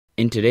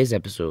In today's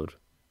episode,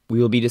 we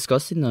will be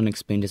discussing the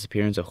unexplained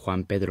disappearance of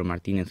Juan Pedro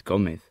Martínez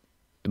Gómez,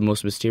 the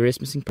most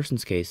mysterious missing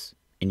persons case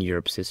in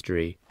Europe's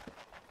history.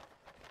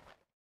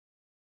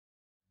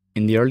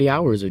 In the early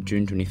hours of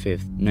June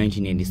 25th,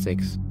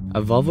 1986,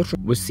 a Volvo truck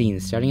was seen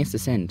starting its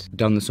descent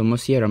down the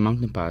Somosierra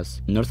mountain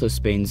pass north of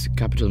Spain's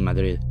capital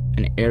Madrid,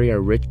 an area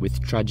rich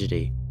with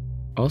tragedy.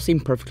 All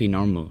seemed perfectly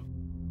normal.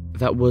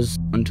 That was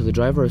until the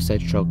driver of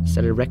said truck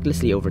started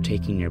recklessly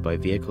overtaking nearby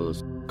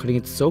vehicles, cutting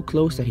it so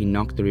close that he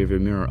knocked the rearview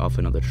mirror off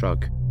another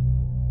truck.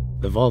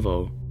 The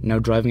Volvo, now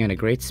driving at a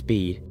great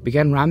speed,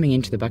 began ramming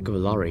into the back of a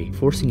lorry,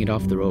 forcing it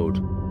off the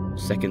road.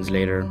 Seconds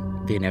later,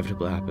 the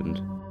inevitable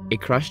happened.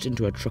 It crashed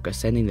into a truck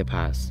ascending the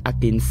pass at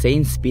the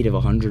insane speed of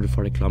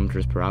 140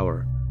 km per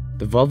hour.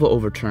 The Volvo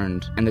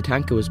overturned and the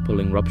tank it was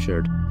pulling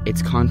ruptured,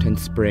 its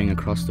contents spraying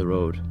across the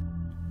road.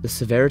 The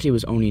severity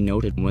was only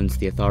noted once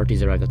the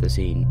authorities arrived at the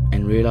scene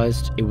and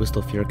realised it was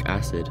sulfuric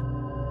acid.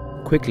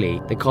 Quickly,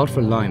 they called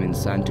for lime and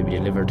sand to be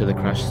delivered to the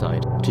crash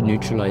site to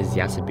neutralise the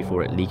acid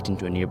before it leaked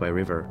into a nearby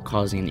river,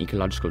 causing an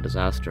ecological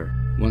disaster.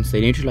 Once they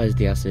neutralised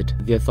the acid,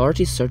 the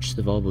authorities searched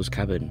the Volvo's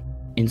cabin.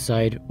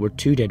 Inside were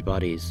two dead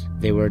bodies.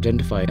 They were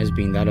identified as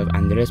being that of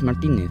Andrés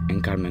Martínez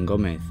and Carmen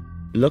Gómez.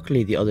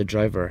 Luckily, the other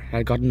driver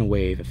had gotten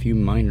away with a few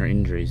minor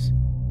injuries.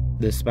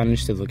 The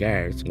Spanish civil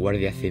guards,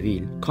 Guardia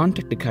Civil,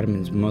 contacted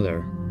Carmen's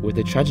mother with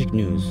the tragic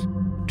news.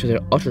 To their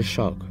utter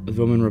shock, the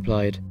woman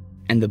replied,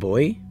 "And the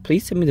boy?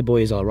 Please tell me the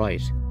boy is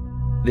alright."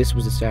 This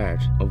was the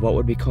start of what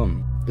would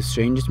become the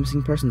strangest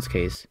missing persons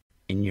case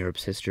in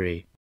Europe's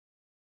history.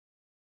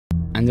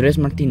 Andrés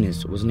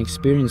Martínez was an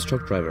experienced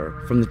truck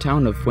driver from the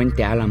town of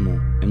Fuente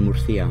Álamo in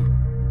Murcia.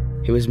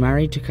 He was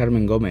married to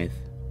Carmen Gómez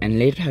and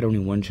later had only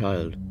one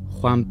child,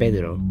 Juan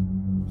Pedro.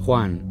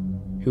 Juan,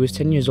 who was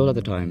 10 years old at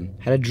the time,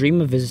 had a dream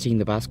of visiting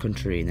the Basque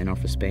Country in the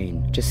north of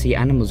Spain to see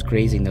animals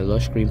grazing the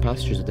lush green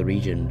pastures of the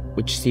region,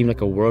 which seemed like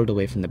a world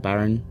away from the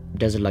barren,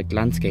 desert-like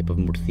landscape of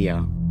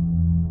Murcia.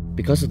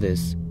 Because of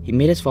this, he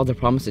made his father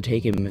promise to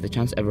take him if the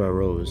chance ever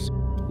arose.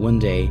 One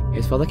day,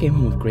 his father came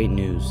home with great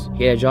news.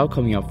 He had a job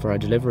coming up for a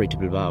delivery to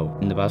Bilbao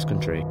in the Basque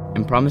Country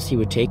and promised he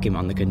would take him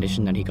on the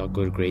condition that he got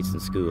good grades in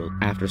school.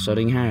 After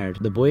studying hard,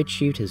 the boy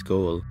achieved his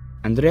goal.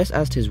 Andrés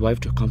asked his wife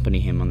to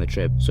accompany him on the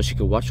trip so she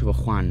could watch over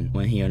Juan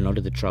when he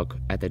unloaded the truck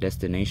at their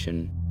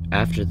destination.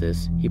 After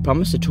this, he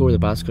promised to tour the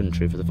Basque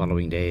Country for the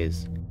following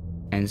days.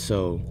 And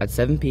so, at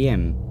 7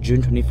 p.m,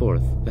 June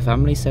 24th, the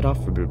family set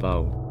off for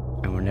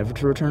Bilbao and were never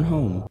to return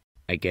home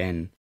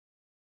again.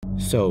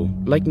 So,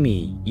 like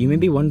me, you may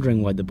be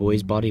wondering why the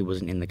boy's body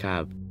wasn't in the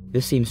cab.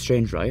 This seems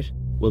strange, right?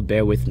 Well,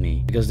 bear with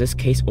me, because this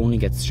case only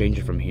gets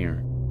stranger from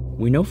here.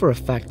 We know for a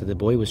fact that the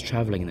boy was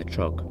travelling in the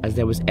truck, as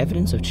there was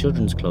evidence of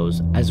children's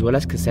clothes as well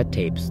as cassette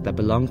tapes that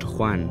belonged to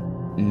Juan.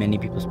 Many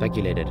people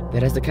speculated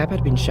that as the cab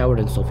had been showered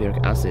in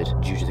sulfuric acid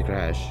due to the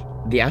crash,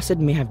 the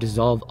acid may have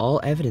dissolved all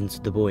evidence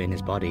of the boy and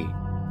his body.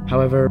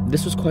 However,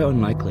 this was quite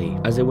unlikely,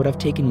 as it would have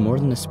taken more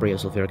than a spray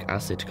of sulfuric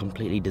acid to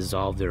completely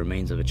dissolve the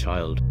remains of a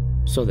child.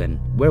 So then,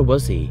 where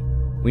was he?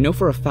 We know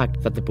for a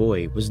fact that the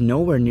boy was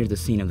nowhere near the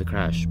scene of the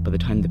crash by the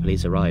time the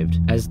police arrived,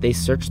 as they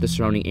searched the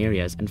surrounding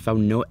areas and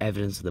found no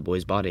evidence of the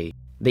boy's body.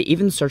 They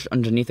even searched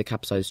underneath the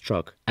capsized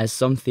truck, as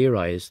some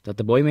theorized that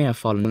the boy may have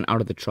fallen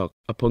out of the truck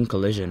upon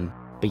collision,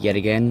 but yet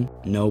again,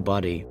 no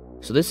body.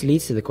 So this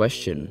leads to the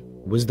question,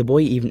 was the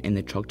boy even in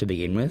the truck to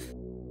begin with?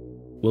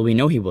 Well, we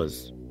know he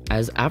was,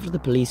 as after the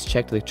police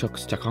checked the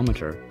truck's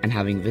tachometer, and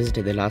having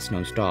visited the last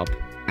known stop,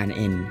 an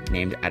inn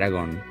named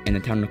Aragon in the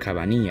town of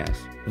Cabanillas,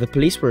 the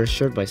police were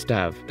assured by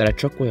staff that a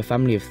truck with a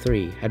family of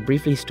 3 had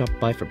briefly stopped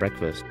by for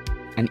breakfast,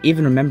 and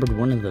even remembered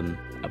one of them,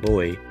 a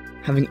boy,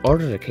 having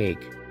ordered a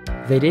cake.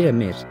 They did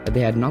admit that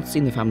they had not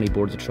seen the family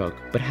board the truck,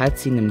 but had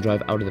seen them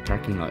drive out of the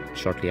parking lot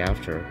shortly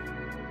after.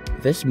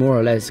 This more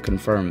or less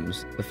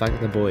confirms the fact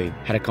that the boy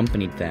had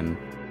accompanied them,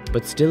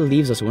 but still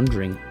leaves us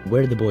wondering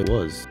where the boy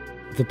was.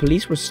 The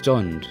police were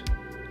stunned,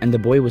 and the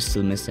boy was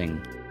still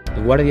missing.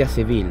 The Guardia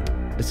Civil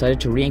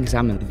decided to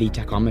re-examine the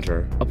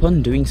tachometer.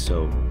 Upon doing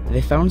so, they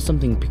found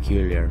something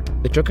peculiar.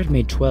 The truck had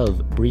made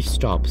 12 brief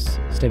stops,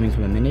 stemming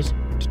from a minute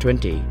to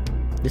 20.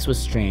 This was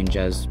strange,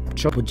 as the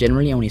truck would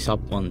generally only stop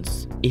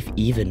once, if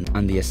even,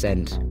 on the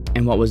ascent.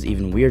 And what was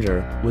even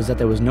weirder was that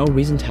there was no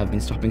reason to have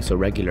been stopping so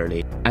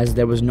regularly, as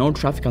there was no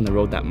traffic on the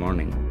road that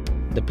morning.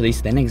 The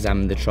police then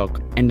examined the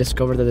truck and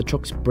discovered that the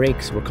truck's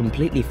brakes were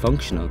completely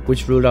functional,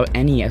 which ruled out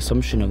any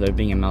assumption of there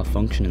being a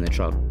malfunction in the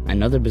truck.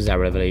 Another bizarre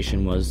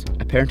revelation was,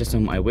 apparent to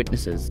some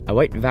eyewitnesses, a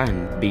white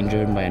van being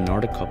driven by a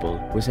Nordic couple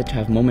was said to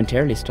have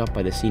momentarily stopped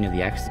by the scene of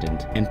the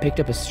accident and picked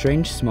up a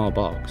strange small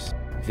box.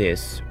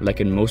 This,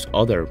 like in most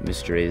other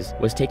mysteries,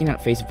 was taken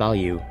at face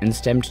value and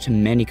stemmed to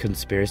many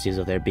conspiracies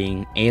of there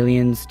being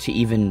aliens to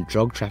even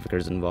drug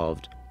traffickers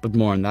involved, but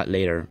more on that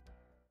later.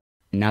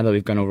 Now that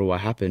we've gone over what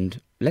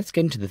happened, let's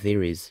get into the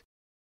theories.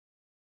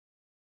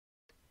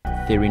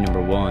 Theory number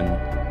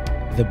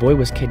 1. The boy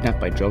was kidnapped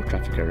by drug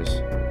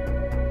traffickers.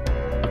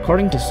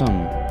 According to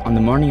some, on the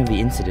morning of the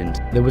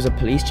incident, there was a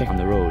police check on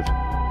the road.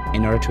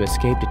 In order to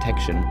escape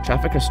detection,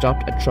 traffickers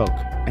stopped a truck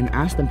and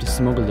asked them to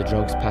smuggle the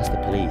drugs past the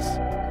police.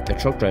 The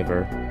truck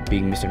driver,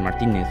 being Mr.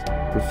 Martinez,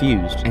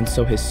 refused, and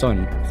so his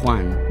son,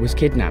 Juan, was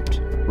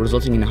kidnapped,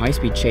 resulting in a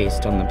high-speed chase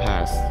down the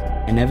pass,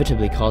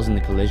 inevitably causing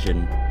the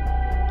collision.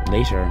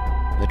 Later,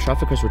 the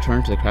traffickers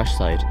returned to the crash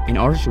site in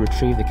order to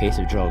retrieve the case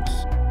of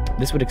drugs.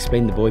 This would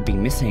explain the boy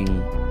being missing,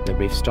 the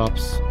brief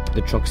stops,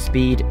 the truck's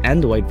speed,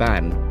 and the white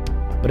van,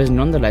 but is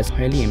nonetheless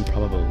highly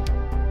improbable.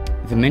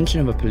 The mention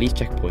of a police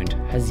checkpoint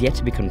has yet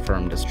to be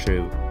confirmed as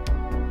true.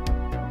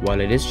 While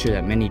it is true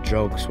that many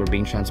drugs were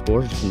being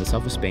transported from the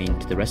south of Spain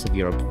to the rest of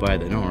Europe via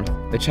the north,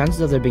 the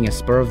chances of there being a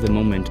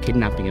spur-of-the-moment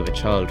kidnapping of a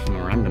child from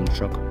a random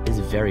truck is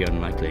very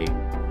unlikely.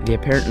 The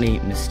apparently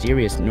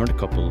mysterious Nordic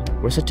couple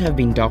were said to have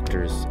been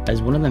doctors,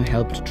 as one of them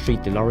helped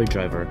treat the lorry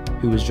driver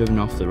who was driven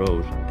off the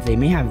road. They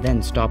may have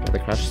then stopped at the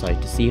crash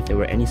site to see if there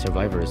were any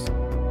survivors.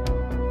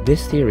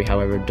 This theory,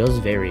 however, does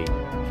vary,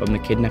 from the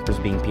kidnappers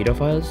being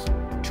pedophiles,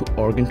 to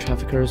organ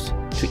traffickers,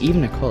 to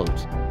even a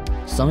cult.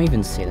 Some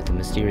even say that the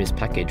mysterious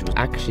package was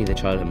actually the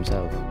child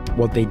himself.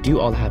 What they do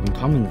all have in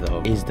common,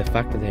 though, is the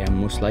fact that they are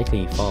most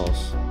likely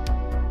false.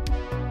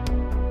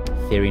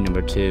 Theory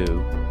number 2.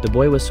 The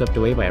boy was swept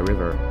away by a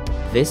river.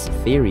 This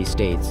theory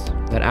states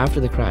that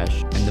after the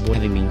crash, and the boy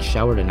having been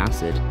showered in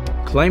acid,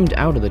 climbed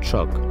out of the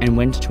truck and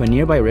went to a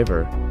nearby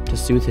river to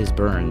soothe his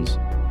burns.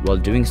 While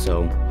doing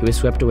so, he was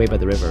swept away by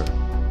the river.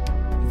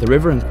 The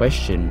river in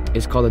question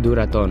is called the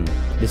Duraton.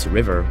 This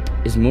river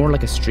is more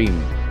like a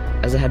stream,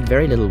 as it had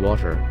very little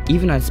water.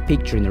 Even at its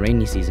peak during the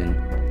rainy season,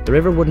 the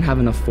river wouldn't have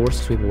enough force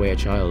to sweep away a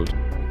child.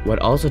 What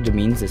also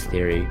demeans this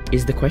theory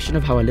is the question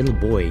of how a little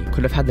boy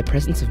could have had the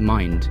presence of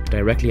mind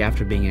directly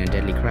after being in a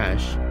deadly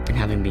crash and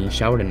having been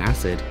showered in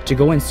acid to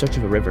go in search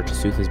of a river to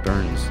soothe his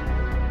burns,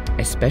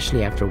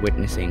 especially after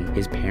witnessing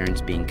his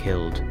parents being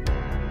killed.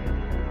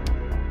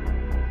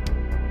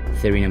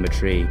 Theory number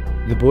 3.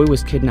 The boy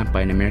was kidnapped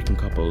by an American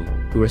couple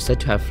who were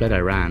said to have fled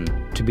Iran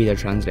to be their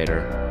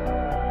translator.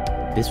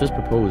 This was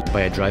proposed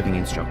by a driving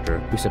instructor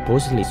who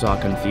supposedly saw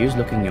a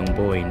confused-looking young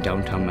boy in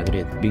downtown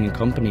Madrid being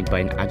accompanied by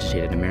an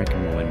agitated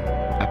American woman.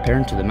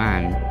 Apparent to the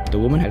man, the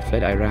woman had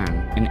fled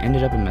Iran and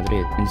ended up in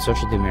Madrid in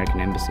search of the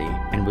American embassy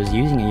and was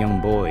using a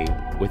young boy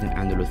with an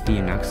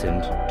Andalusian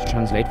accent to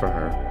translate for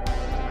her.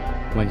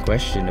 When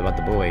questioned about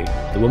the boy,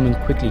 the woman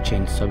quickly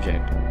changed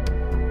subject.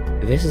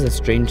 This is a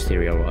strange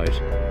theory,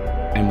 alright,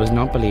 and was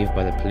not believed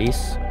by the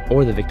police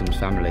or the victim's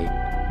family.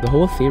 The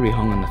whole theory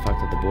hung on the fact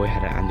that the boy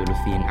had an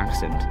Andalusian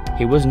accent.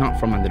 He was not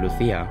from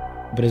Andalusia,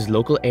 but his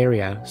local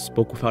area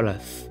spoke without a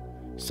th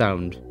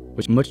sound,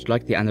 which much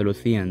like the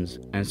Andalusians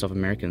and South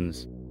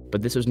Americans,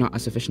 but this was not a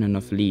sufficient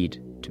enough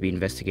lead to be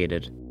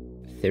investigated.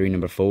 Theory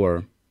number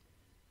 4.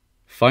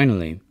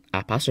 Finally,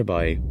 a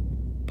passerby,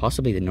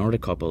 possibly the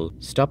Nordic couple,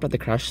 stopped at the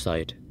crash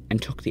site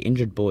and took the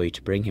injured boy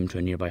to bring him to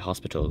a nearby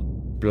hospital,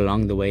 but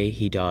along the way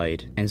he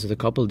died, and so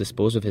the couple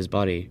disposed of his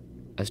body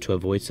as to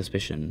avoid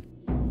suspicion.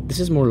 This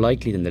is more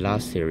likely than the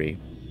last theory,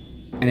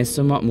 and is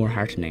somewhat more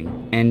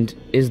heartening, and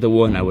is the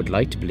one I would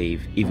like to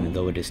believe, even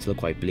though it is still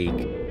quite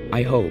bleak.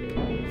 I hope,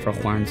 for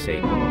Juan's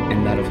sake,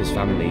 and that of his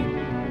family,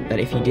 that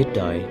if he did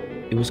die,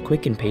 it was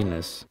quick and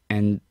painless,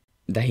 and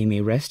that he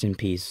may rest in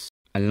peace,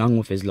 along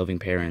with his loving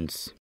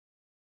parents.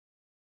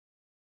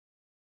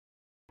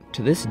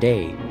 To this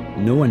day,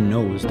 no one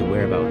knows the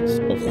whereabouts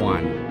of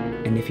Juan,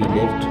 and if he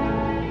lived,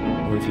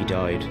 or if he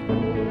died.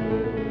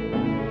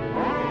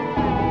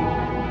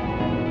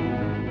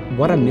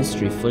 What a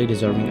mystery fully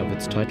deserving of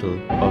its title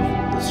of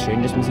The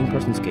Strangest Missing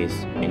Persons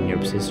Case in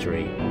Europe's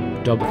History,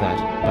 dubbed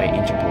that by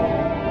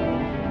Interpol.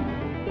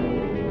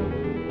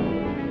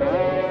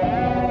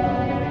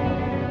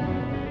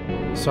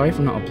 Sorry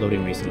for not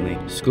uploading recently.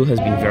 School has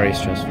been very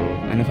stressful,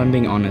 and if I'm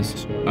being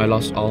honest, I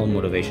lost all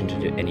motivation to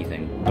do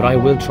anything. But I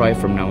will try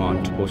from now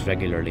on to post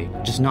regularly,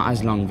 just not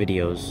as long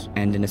videos,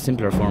 and in a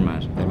simpler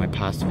format than my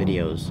past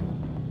videos.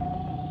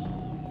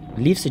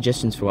 Leave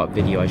suggestions for what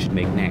video I should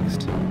make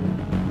next.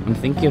 I'm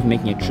thinking of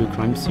making a true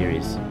crime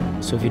series,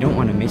 so if you don't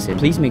want to miss it,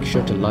 please make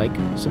sure to like,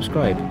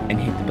 subscribe, and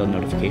hit the bell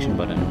notification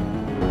button.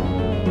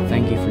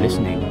 Thank you for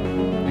listening,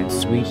 and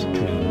sweet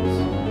dreams.